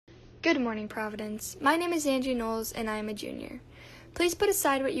Good morning, Providence. My name is Angie Knowles, and I am a junior. Please put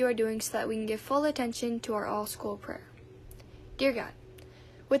aside what you are doing so that we can give full attention to our all-school prayer. Dear God,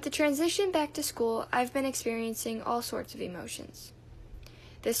 with the transition back to school, I've been experiencing all sorts of emotions.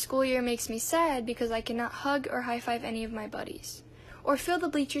 This school year makes me sad because I cannot hug or high-five any of my buddies, or fill the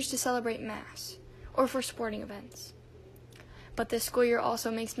bleachers to celebrate Mass, or for sporting events. But this school year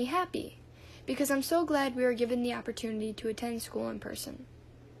also makes me happy, because I'm so glad we are given the opportunity to attend school in person.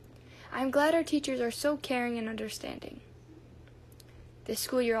 I'm glad our teachers are so caring and understanding. This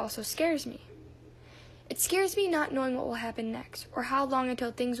school year also scares me. It scares me not knowing what will happen next, or how long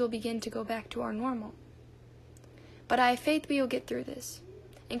until things will begin to go back to our normal. But I have faith we will get through this,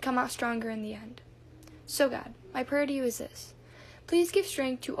 and come out stronger in the end. So God, my prayer to you is this. Please give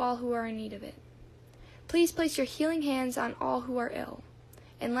strength to all who are in need of it. Please place your healing hands on all who are ill.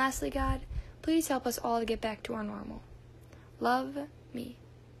 And lastly, God, please help us all to get back to our normal. Love me.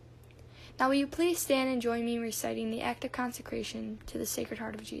 Now will you please stand and join me in reciting the act of consecration to the Sacred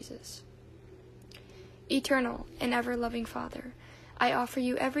Heart of Jesus. Eternal and ever-loving Father, I offer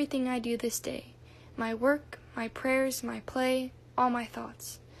you everything I do this day, my work, my prayers, my play, all my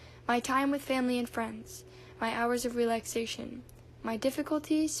thoughts, my time with family and friends, my hours of relaxation, my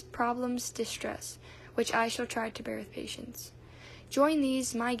difficulties, problems, distress, which I shall try to bear with patience. Join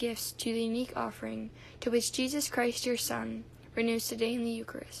these, my gifts, to the unique offering to which Jesus Christ, your Son, renews today in the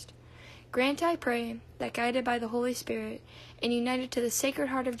Eucharist. Grant, I pray, that guided by the Holy Spirit and united to the Sacred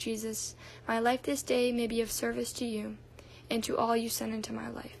Heart of Jesus, my life this day may be of service to you and to all you send into my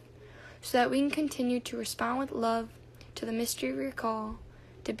life, so that we can continue to respond with love to the mystery we recall,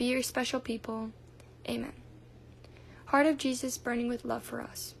 to be your special people. Amen. Heart of Jesus burning with love for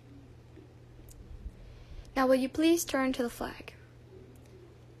us. Now will you please turn to the flag?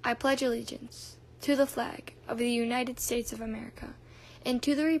 I pledge allegiance to the flag of the United States of America, and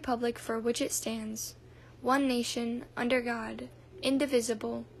to the republic for which it stands, one nation, under God,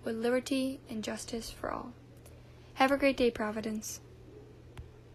 indivisible, with liberty and justice for all. Have a great day, Providence.